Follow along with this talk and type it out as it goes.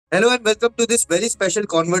Hello and welcome to this very special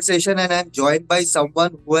conversation. And I'm joined by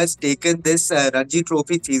someone who has taken this Ranji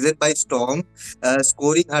Trophy season by storm.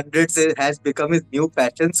 Scoring hundreds has become his new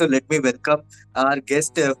passion. So let me welcome our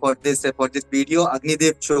guest for this video, Agni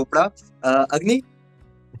Dev Chopra. Agni,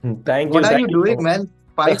 Thank what you. are Thank you you doing, so man?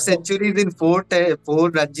 Five centuries in four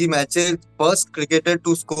Ranji matches. First cricketer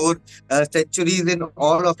to score centuries in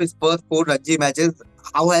all of his first four Ranji matches.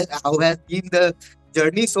 How has been the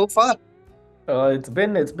journey so far? it's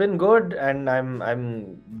been good, and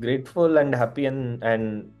I'm grateful and happy,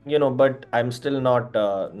 and but I'm still not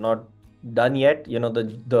done yet.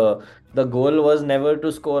 The goal was never to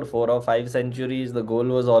score 4 or 5 centuries. The goal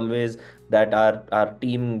was always that our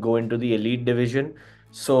team go into the elite division.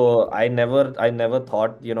 So I never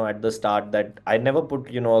thought, at the start, that I never put,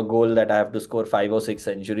 a goal that I have to score 5 or 6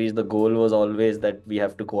 centuries. The goal was always that we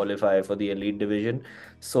have to qualify for the elite division.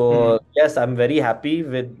 So yes, I'm very happy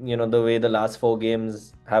with, the way the last 4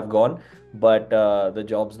 games have gone, but the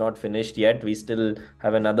job's not finished yet. We still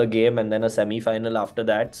have another game and then a semi-final after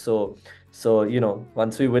that. So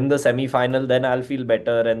once we win the semi-final, then I'll feel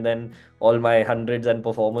better, and then all my hundreds and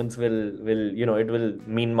performance will it will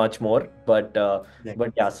mean much more. But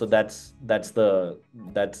yeah, so that's the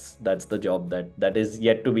job that is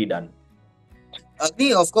yet to be done.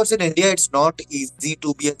 Agni, of course, in India, it's not easy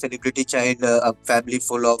to be a celebrity child, a family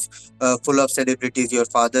full of celebrities. Your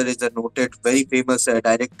father is a noted, very famous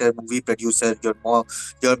director, movie producer.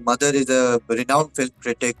 Your mother is a renowned film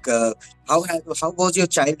critic. How was your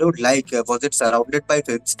childhood like? Was it surrounded by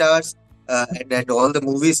film stars and all the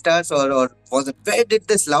movie stars, or was it where did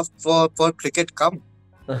this love for cricket come?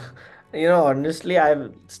 Honestly,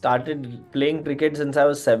 I've started playing cricket since I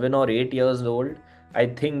was 7 or 8 years old. I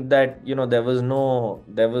think that, there was no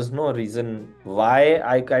reason why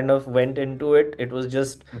I kind of went into it. It was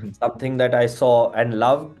just Mhm. something that I saw and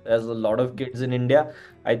loved, as a lot of kids in India.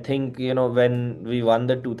 I think, when we won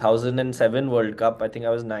the 2007 World Cup, I think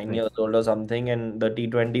I was 9 years old or something, and the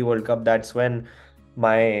T20 World Cup, that's when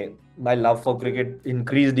my love for cricket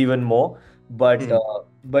increased even more. But Mhm. uh,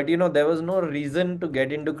 but there was no reason to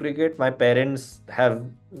get into cricket. My parents have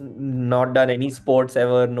not done any sports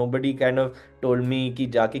ever. Nobody kind of told me कि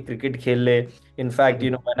जाके cricket खेल ले. In fact,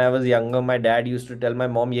 Mhm. when I was younger, my dad used to tell my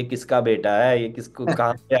mom, ये किसका बेटा है, ये किसको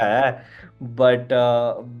कहाँ से आया है.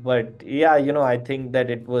 But yeah, I think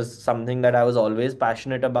that it was something that I was always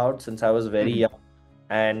passionate about since I was very Mhm. young.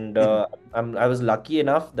 And Mhm. I was lucky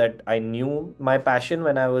enough that I knew my passion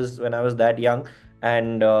when I was that young.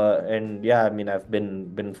 And yeah, I mean, I've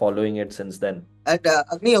been following it since then. And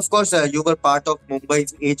Agni, of course, you were part of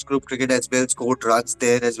Mumbai's age group cricket as well, scored runs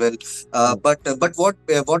there as well. But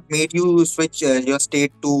what made you switch your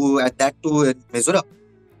state to and that to Mizoram?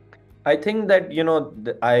 I think that,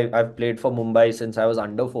 I've played for Mumbai since I was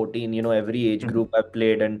under 14. Every age Mhm. group I've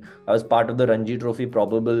played, and I was part of the Ranji Trophy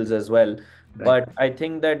probables as well. Right. But I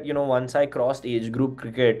think that, once I crossed age group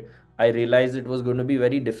cricket, I realized it was going to be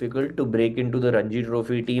very difficult to break into the Ranji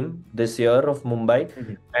Trophy team this year of Mumbai.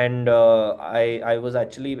 Mhm. And I was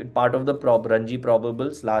actually part of the Ranji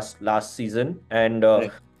probables last season. And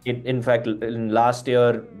Right. in fact, in last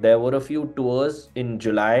year, there were a few tours in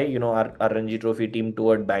July. Our Ranji Trophy team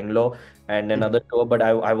toured Bangalore and Mhm. another tour, but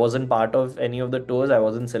I wasn't part of any of the tours. I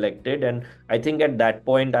wasn't selected. And I think at that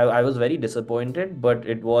point, I was very disappointed,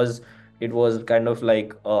 but it was kind of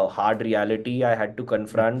like a hard reality I had to Mhm.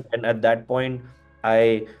 confront. And at that point, I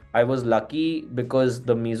I was lucky because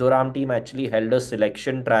the Mizoram team actually held a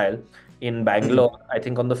selection trial in Mhm. Bangalore, I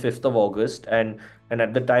think on the 5th of August. And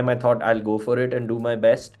at the time, I thought I'll go for it and do my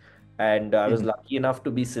best. And I was Mhm. lucky enough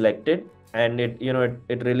to be selected. And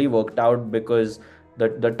it really worked out because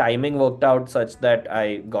the timing worked out such that I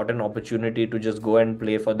got an opportunity to just go and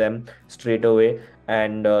play for them straight away.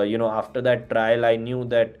 And after that trial, I knew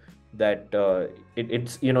that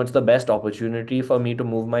it's the best opportunity for me to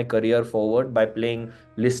move my career forward by playing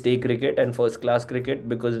list A cricket and first class cricket,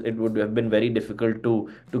 because it would have been very difficult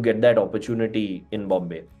to get that opportunity in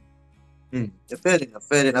Bombay. Mm, fair enough,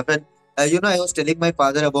 fair enough. And I was telling my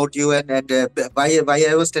father about you, and why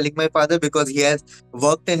I was telling my father because he has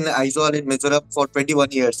worked in Aizawl in Mizoram for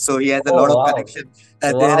 21 years, so he has a Oh, lot of wow. connection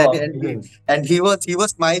there, Wow, and he amazing. and he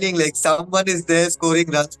was smiling like someone is there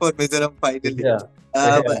scoring runs for Mizoram finally. Yeah.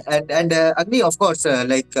 Yeah. And Agni, of course, are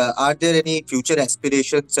there any future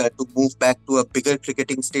aspirations to move back to a bigger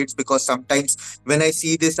cricketing states? Because sometimes when I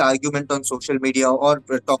see this argument on social media or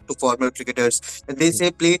talk to former cricketers, they say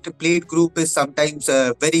plate group is sometimes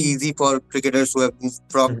very easy for cricketers who have moved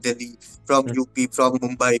from Delhi, from UP, from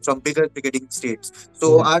Mumbai, from bigger cricketing states.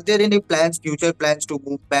 So, are there any plans, future plans to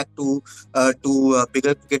move back to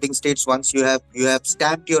bigger cricketing states once you have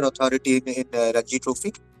stamped your authority in Ranji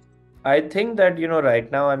Trophy? I think that,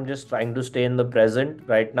 right now I'm just trying to stay in the present.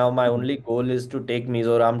 Right now, my Mhm. only goal is to take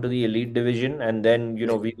Mizoram to the elite division, and then,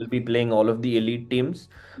 Right. we will be playing all of the elite teams.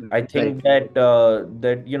 I Right. think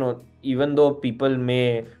that even though people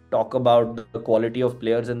may talk about the quality of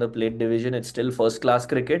players in the plate division, it's still first class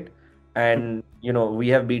cricket. And, we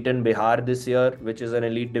have beaten Bihar this year, which is an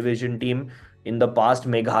elite division team. In the past,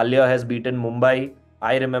 Meghalaya has beaten Mumbai.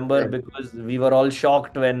 I remember Right. because we were all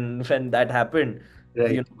shocked when that happened.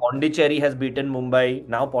 Right. Pondicherry has beaten Mumbai.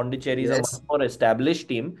 Now Pondicherry is a much Yes. more established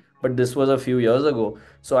team, but this was a few years ago.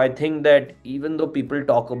 So I think that even though people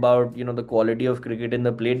talk about, the quality of cricket in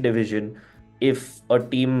the plate division, if a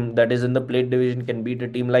team that is in the plate division can beat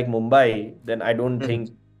a team like Mumbai, then I don't Mhm. think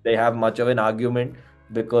they have much of an argument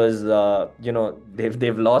because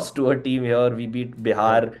they've lost to a team here. We beat Right.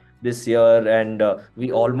 Bihar this year, and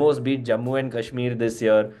we almost beat Jammu and Kashmir this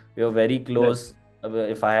year. We were very Right. close.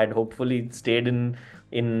 If I had hopefully stayed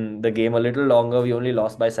in the game a little longer, we only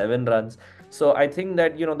lost by 7 runs. So I think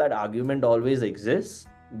that that argument always exists,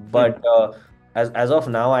 but Mhm. as of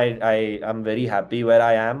now, I am very happy where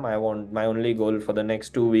I am. I want my only goal for the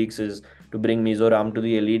next 2 weeks is to bring Mizoram to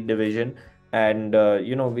the elite division, and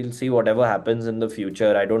we'll see whatever happens in the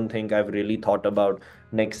future. I don't think I've really thought about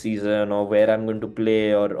next season or where I'm going to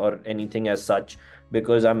play or anything as such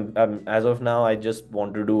because I'm as of now I just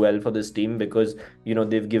want to do well for this team because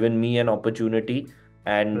they've given me an opportunity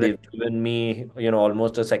and they've Right. given me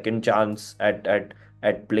almost a second chance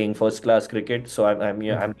at playing first class cricket. So yeah,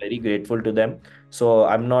 Mhm. I'm very grateful to them. So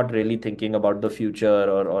I'm not really thinking about the future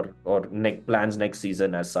or plans next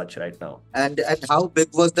season as such right now. And how big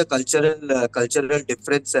was the cultural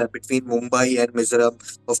difference between Mumbai and Mizoram?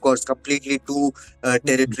 Of course, completely two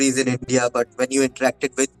territories in India. But when you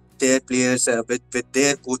interacted with their players, with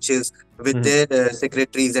their coaches, with Mhm. their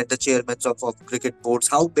secretaries and the chairmen of cricket boards,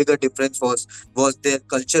 how big a difference was there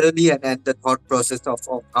culturally and the thought process of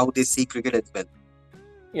how they see cricket as well?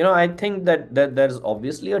 I think that there's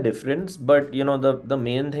obviously a difference, but the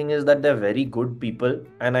main thing is that they're very good people,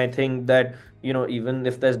 and I think that even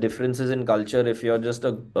if there's differences in culture, if you're just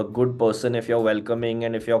a good person, if you're welcoming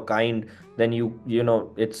and if you're kind, then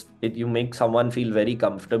you make someone feel very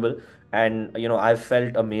comfortable. And I've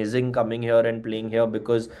felt amazing coming here and playing here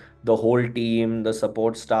because the whole team, the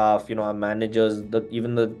support staff, our managers, the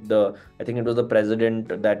I think it was the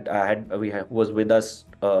president that was with us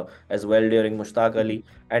as well during Mushtaq Mhm. Ali,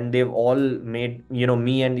 and they've all made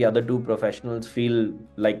me and the other two professionals feel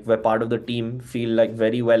like we're part of the team, feel like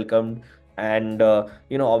very welcomed. And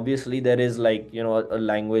obviously there is like a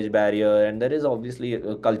language barrier and there is obviously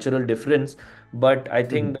a cultural difference, but I Mhm.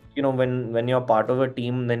 think that, when you're part of a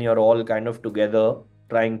team, then you're all kind of together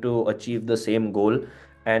trying to achieve the same goal.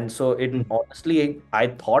 And so it Mhm. honestly, I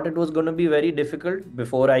thought it was going to be very difficult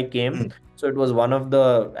before I came, Mhm. so it was one of the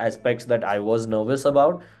aspects that I was nervous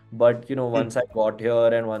about. But once I got here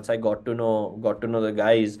and once I got to know the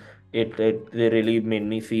guys, it they really made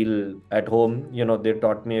me feel at home. They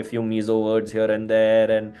taught me a few Mizo words here and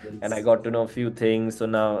there, and I Yes. got to know a few things. So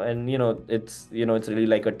now, and it's really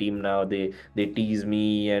like a team now. They tease me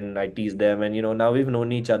and I tease them, and now we've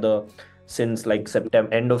known each other since like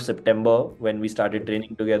September, end of September when we started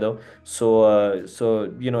training together. So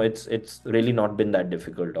it's really not been that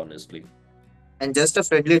difficult, honestly. And just a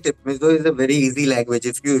friendly tip, Mizo is a very easy language.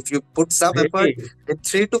 If you put some effort, Really? in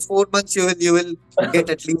 3 to 4 months you will get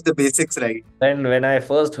at least the basics right. And when I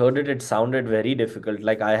first heard it, it sounded very difficult.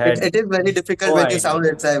 Like I It, had it is very difficult no when you idea. sound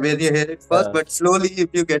it when you hear it first, Yeah. but slowly if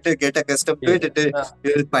you get accustomed to Yeah. it,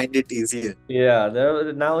 you will find it easier.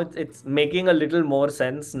 Yeah. Now it's making a little more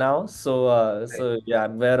sense now. Right. So yeah,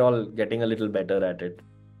 we're all getting a little better at it.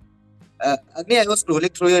 Agni, I was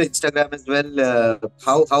scrolling through your Instagram as well.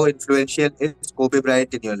 How influential is Kobe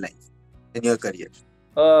Bryant in your life, in your career?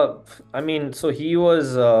 I mean, so he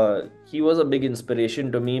was a big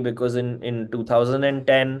inspiration to me because in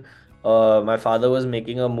 2010, my father was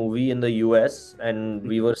making a movie in the US and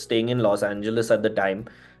we were staying in Los Angeles at the time,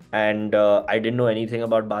 and I didn't know anything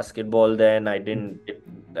about basketball then. I didn't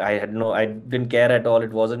care at all.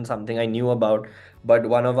 It wasn't something I knew about. But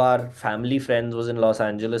one of our family friends was in Los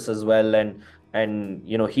Angeles as well, and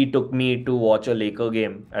he took me to watch a Laker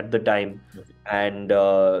game at the time, and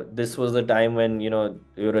this was the time when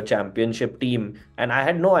you're a championship team and I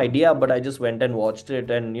had no idea, but I just went and watched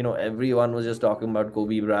it, and everyone was just talking about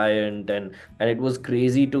Kobe Bryant, and it was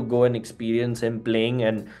crazy to go and experience him playing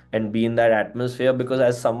and be in that atmosphere because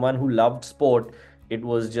as someone who loved sport, it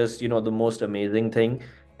was just the most amazing thing.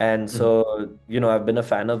 And Mhm. so I've been a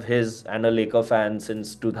fan of his and a Laker fan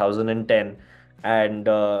since 2010. And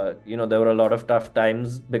there were a lot of tough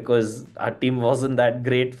times because our team wasn't that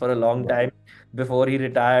great for a long Yeah. time. before he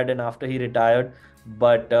retired and after he retired.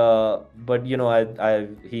 But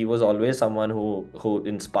he was always someone who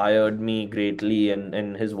inspired me greatly,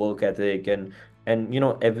 and his work ethic, and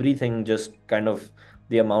everything, just kind of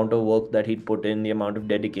the amount of work that he'd put in, the amount of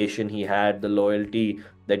dedication he had, the loyalty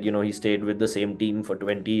that he stayed with the same team for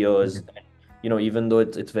 20 years. Even though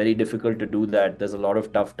it's very difficult to do that, there's a lot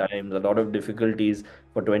of tough times, a lot of difficulties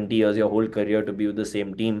for 20 years, your whole career, to be with the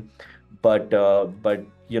same team. But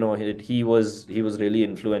he was really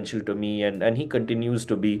influential to me, and he continues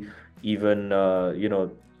to be, even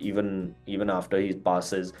even after he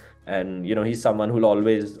passes. And he's someone who'll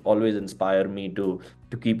always inspire me to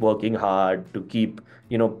keep working hard, to keep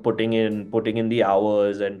putting in the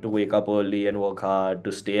hours, and to wake up early and work hard,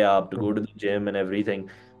 to stay up, to go to the gym and everything.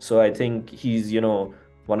 So I think he's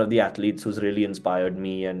one of the athletes who's really inspired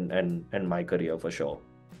me and my career for sure.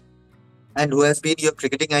 And who has been your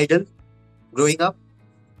cricketing idol growing up?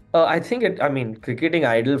 I mean, cricketing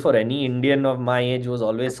idol for any Indian of my age was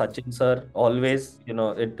always Sachin sir. Always,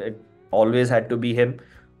 it always had to be him.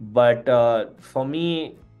 But for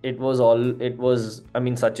me, I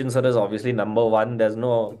mean, Sachin sir is obviously number one. There's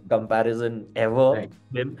no comparison ever Right.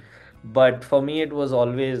 to him. But for me, it was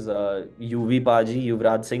always UV Paji.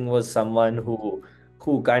 Yuvraj Singh was someone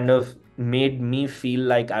who kind of made me feel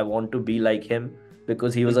like I want to be like him,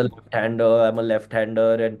 because he was a Mhm. left-hander. I'm a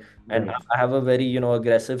left-hander, and Right. I have a very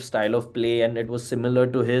aggressive style of play, and it was similar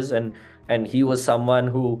to his. And he was someone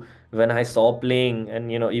who, when I saw playing,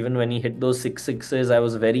 and even when he hit those sixes, I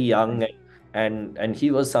was very young, Right. and he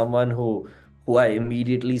was someone who I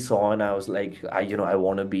immediately saw, and I was like, I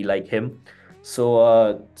want to be like him. So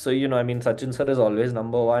I mean, Sachin sir is always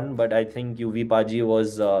number one, but I think UV Paji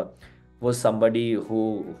was somebody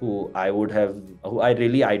who I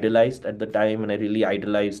really idolized at the time, and I really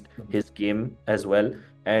idolized his game as well.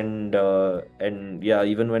 And yeah,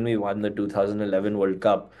 even when we won the 2011 World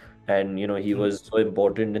Cup, and he Mhm. was so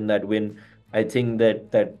important in that win. I think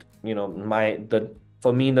that my the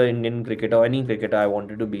for me, the Indian cricketer, or any cricketer I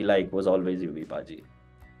wanted to be like, was always UV Paji.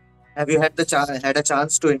 Have you had a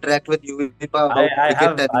chance to interact with Yuvipa about I I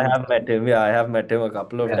cricket have I and have met him. Yeah, I have met him a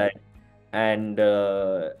couple of yeah. times. And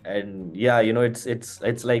yeah,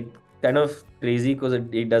 it's like kind of crazy, because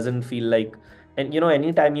it doesn't feel like. And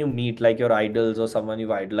anytime you meet like your idols or someone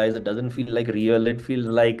you've idolized, it doesn't feel like real. It feels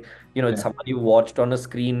like it's Yeah. someone you watched on a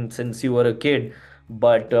screen since you were a kid.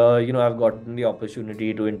 But I've gotten the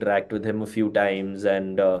opportunity to interact with him a few times.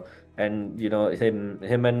 And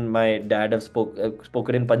him and my dad have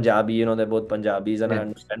spoken in Punjabi. They're both Punjabis, and I Yeah.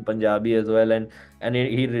 understand Punjabi as well. And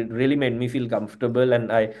he really made me feel comfortable.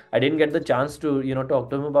 And I didn't get the chance to talk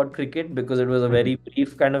to him about cricket, because it was a Mhm. very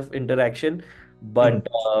brief kind of interaction. Mhm.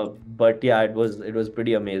 But yeah, it was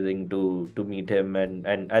pretty amazing to meet him,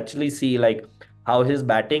 and actually see like how his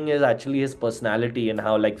batting is actually his personality, and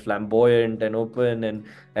how like flamboyant and open, and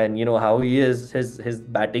how he is, his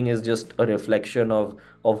batting is just a reflection of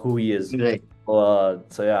who he is. Right.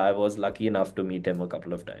 So yeah, I was lucky enough to meet him a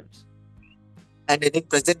couple of times. And any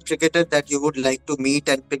present cricketer that you would like to meet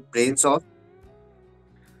and pick brains of?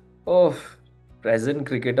 Oh, present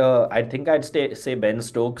cricketer, I think I'd say Ben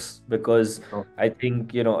Stokes, because Oh, I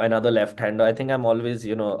think, another left-hander. I think I'm always,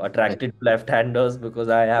 right. attracted to left-handers, because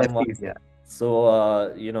I am one. Lefties, yeah. So,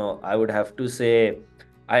 I would have to say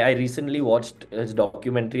I recently watched his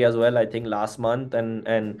documentary as well, I think last month.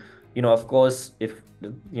 And of course, if,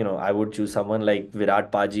 I would choose someone like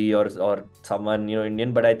Virat Paji, or someone,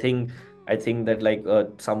 Indian. But I think that like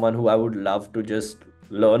someone who I would love to just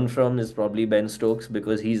learn from is probably Ben Stokes,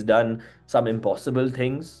 because he's done some impossible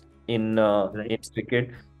things in Right. cricket.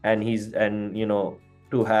 And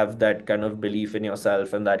to have that kind of belief in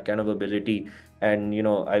yourself and that kind of ability. And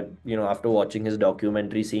after watching his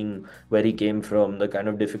documentary, seeing where he came from, the kind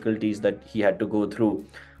of difficulties that he had to go through,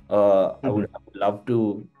 I would love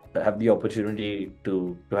to have the opportunity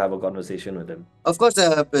to have a conversation with him. Of course,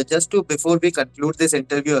 but just to before we conclude this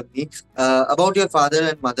interview, Agni, about your father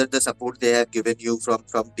and mother, the support they have given you from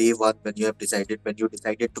day one when you decided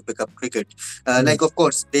to pick up cricket. Hmm. Like, of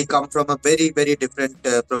course, they come from a very different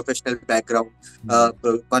professional background. Hmm.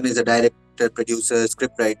 One is a director, producer,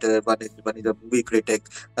 script writer. One is a movie critic.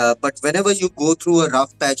 But whenever you go through a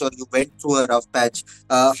rough patch or you went through a rough patch,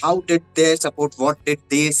 how did their support? What did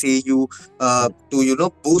they say you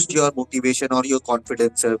to boost your motivation or your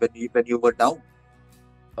confidence when you were down?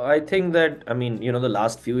 I think that, I mean, the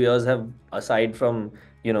last few years have, aside from,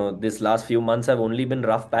 this last few months, have only been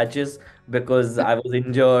rough patches, because I was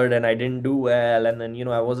injured and I didn't do well, and then,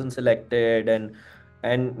 I wasn't selected. And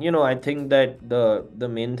I think that the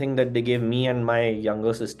main thing that they gave me and my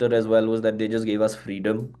younger sister as well was that they just gave us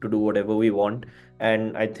freedom to do whatever we want.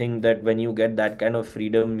 And I think that when you get that kind of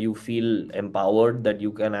freedom, you feel empowered that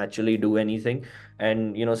you can actually do anything.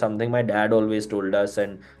 And something my dad always told us,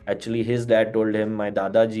 and actually his dad told him, my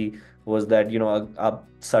dadaji, was that आप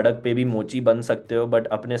सड़क पे भी मोची बन सकते हो, but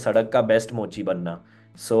अपने सड़क का बेस्ट मोची बनना.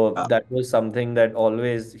 So uh, that was something that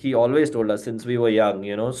he always told us since we were young.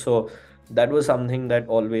 So that was something that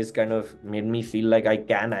always kind of made me feel like I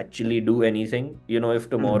can actually do anything. If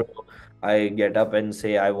mm, tomorrow I get up and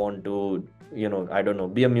say I want to, I don't know,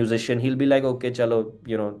 be a musician, he'll be like, okay, chalo,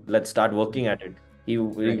 let's start working at it. He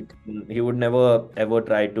right, he, he would never ever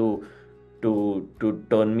try to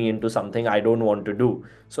turn me into something I don't want to do.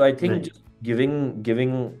 So I think right. just giving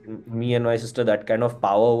me and my sister that kind of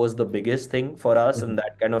power was the biggest thing for us, and Mhm.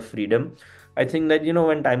 that kind of freedom. I think that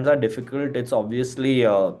when times are difficult, it's obviously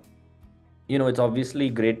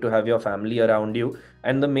great to have your family around you.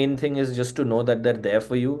 And the main thing is just to know that they're there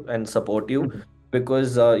for you and support you. Mhm.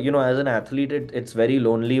 Because, as an athlete, it's very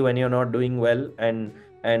lonely when you're not doing well, and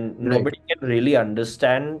Right. nobody can really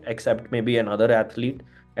understand except maybe another athlete.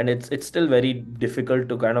 And it's still very difficult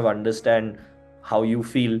to kind of understand how you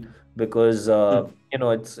feel, because, Mm,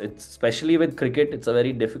 it's especially with cricket, it's a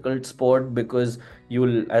very difficult sport, because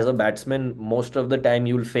you'll, as a batsman, most of the time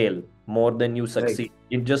you'll fail more than you right, succeed.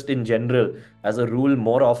 Just in general, as a rule,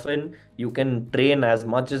 more often you can train as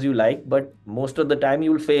much as you like, but most of the time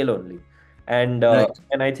you'll fail only. right.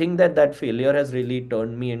 And I think that that failure has really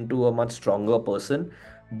turned me into a much stronger person.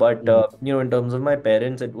 But Mm, in terms of my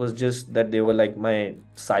parents, it was just that they were like my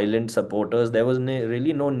silent supporters. There was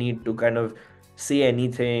really no need to kind of say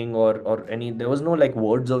anything, or any, there was no like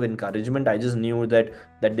words of encouragement. I just knew that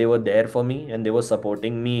they were there for me, and they were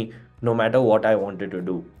supporting me no matter what I wanted to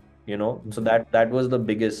do. So mhm. that was the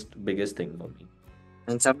biggest thing for me.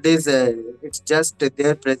 And some days it's just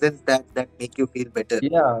their presence that make you feel better.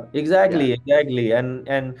 Yeah, Yeah. exactly.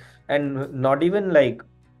 And not even like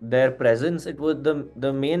their presence. It was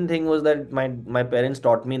the main thing was that my parents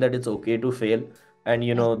taught me that it's okay to fail. And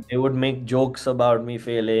Mm, they would make jokes about me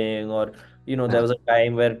failing, or there uh, was a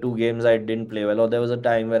time where two games I didn't play well, or there was a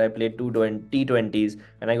time where I played two T20s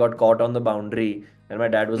and I got caught on the boundary, and my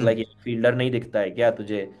dad was like, mm, "ये fielder नहीं दिखता है क्या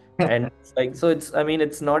तुझे?" And it's like, so it's, I mean,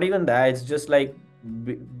 it's not even that. It's just like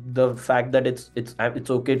b- the fact that it's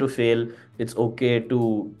okay to fail. It's okay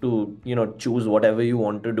to choose whatever you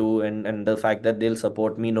want to do, and the fact that they'll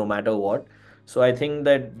support me no matter what. So I think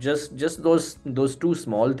that just those two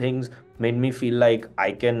small things made me feel like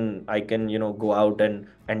I can go out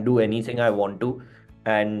and do anything I want to.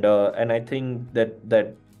 And I think that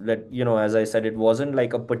as I said, it wasn't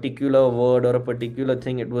like a particular word or a particular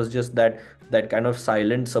thing. It was just that kind of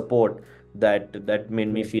silent support that made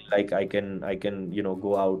me yeah. feel like I can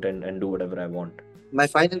go out and do whatever I want. My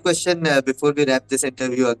final question before we wrap this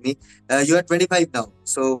interview, Agni. You are 25 now.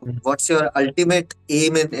 So, what's your ultimate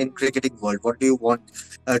aim in cricketing world? What do you want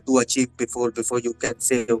to achieve before you can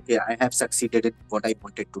say, okay, I have succeeded in what I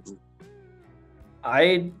wanted to do?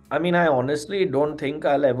 I mean, I honestly don't think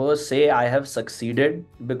I'll ever say I have succeeded,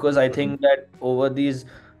 because I Mhm. think that over these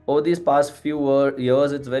past few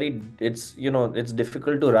years, it's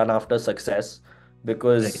difficult to run after success,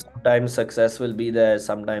 Right. because sometimes success will be there,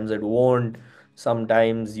 sometimes it won't.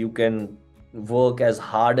 Sometimes you can work as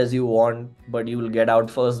hard as you want, but you will get out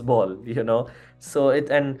first ball. So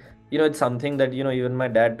it's something that even my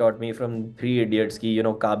dad taught me from Three Idiots ki,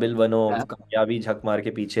 काबिल बनो, Yeah. कामयाबी झक मार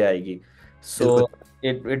के पीछे आएगी. बिल्कुल. So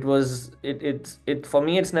it was it for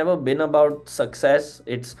me, it's never been about success.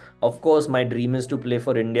 It's, of course, my dream is to play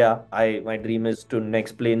for India. My dream is to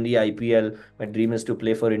next play in the IPL. My dream is to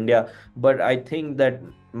play for India. But I think that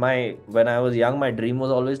my when I was young, my dream was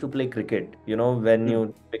always to play cricket. When Mm,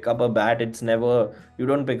 you pick up a bat, it's never, you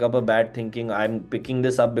don't pick up a bat thinking I'm picking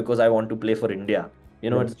this up because I want to play for India.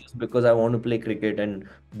 right. It's just because I want to play cricket and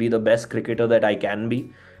be the best cricketer that I can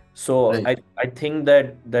be. So Right. I think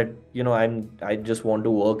that I just want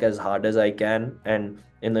to work as hard as I can, and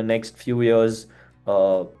in the next few years,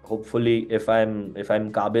 hopefully, if I'm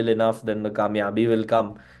kabil enough, then the kamyabi will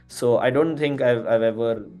come. So I don't think I've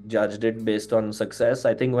ever judged it based on success.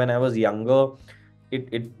 I think when I was younger,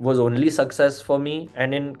 it was only success for me.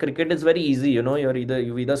 And in cricket, it's very easy.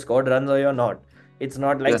 You either scored runs or you're not. It's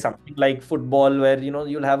not like Yeah. something like football where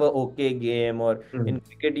you'll have a okay game, or Mm, in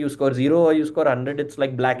cricket you score zero or you score 100. It's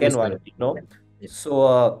like black and yes, white. correct. Yeah.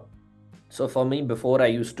 So for me, before, I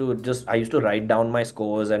used to write down my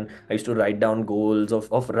scores, and I used to write down goals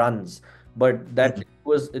of runs. But Mhm. that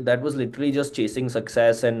was literally just chasing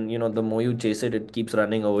success, and the more you chase it, it keeps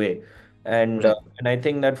running away. And uh, Right. and I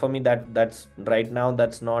think that for me, that's right now,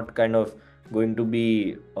 that's not kind of going to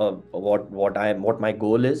be what my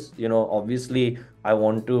goal is. Obviously, I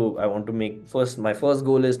want to make first, my first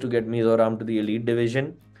goal is to get Mizoram to the elite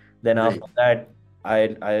division. Then Right. after that,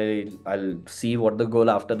 I'll see what the goal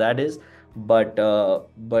after that is. But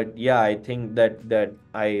yeah, I think that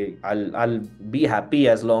I'll be happy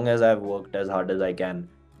as long as I've worked as hard as I can.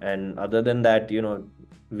 And other than that,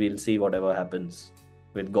 we'll see whatever happens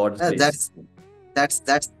with God's Uh, grace.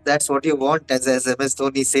 that's that's what you want. As MS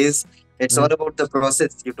Dhoni says, it's all Mm. about the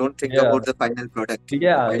process. You don't think Yeah. about the final product. The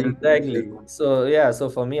Yeah, final product is exactly. So yeah, so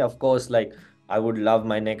for me, of course, like I would love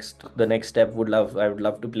the next step I would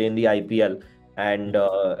love to play in the IPL, and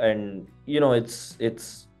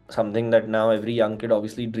it's something that now every young kid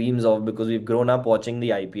obviously dreams of, because we've grown up watching the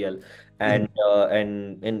IPL. And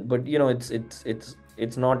but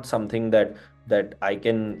it's not something that I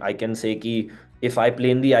can say ki, if I play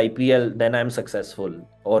in the IPL, then I'm successful,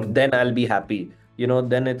 or then I'll be happy.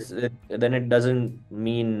 Then it doesn't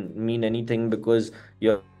mean anything, because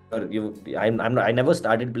I never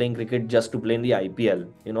started playing cricket just to play in the IPL.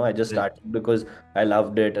 I just right. started because I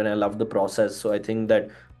loved it and I loved the process. So I think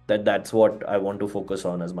that's what I want to focus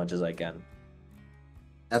on as much as I can.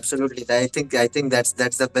 Absolutely. I think that's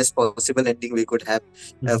the best possible ending we could have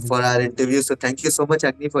for our interview. So thank you so much,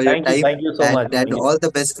 Agni, for your time, Thank you so much. and all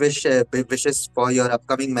the best wishes for your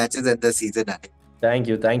upcoming matches and the season ahead. Thank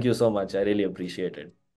you so much. I really appreciate it.